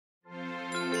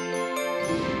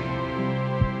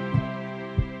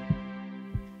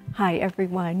Hi,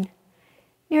 everyone.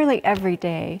 Nearly every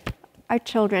day, our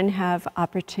children have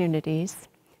opportunities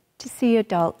to see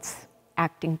adults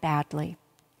acting badly.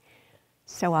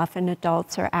 So often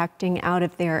adults are acting out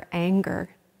of their anger,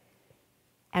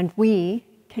 and we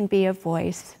can be a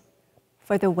voice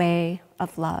for the way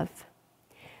of love.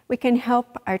 We can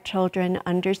help our children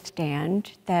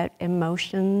understand that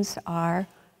emotions are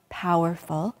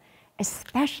powerful,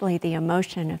 especially the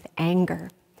emotion of anger.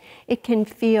 It can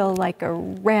feel like a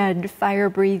red,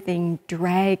 fire-breathing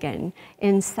dragon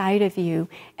inside of you,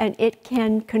 and it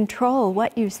can control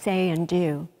what you say and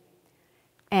do.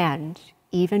 And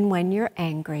even when you're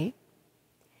angry,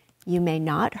 you may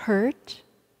not hurt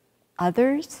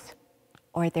others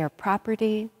or their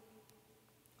property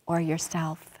or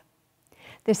yourself.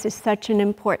 This is such an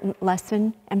important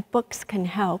lesson, and books can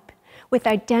help with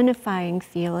identifying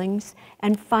feelings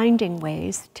and finding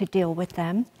ways to deal with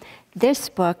them. This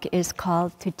book is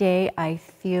called Today I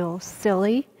Feel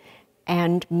Silly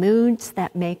and Moods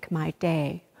That Make My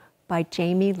Day by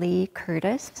Jamie Lee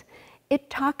Curtis. It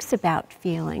talks about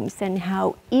feelings and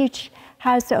how each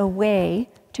has a way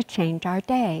to change our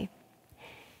day.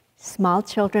 Small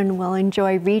children will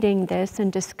enjoy reading this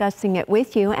and discussing it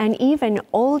with you, and even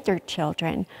older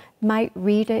children might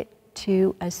read it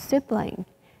to a sibling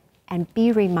and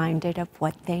be reminded of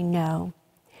what they know.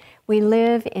 We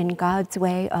live in God's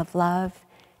way of love,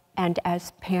 and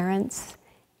as parents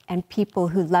and people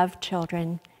who love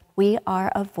children, we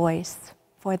are a voice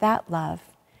for that love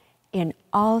in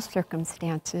all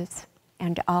circumstances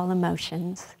and all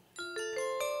emotions.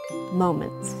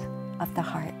 Moments of the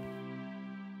heart.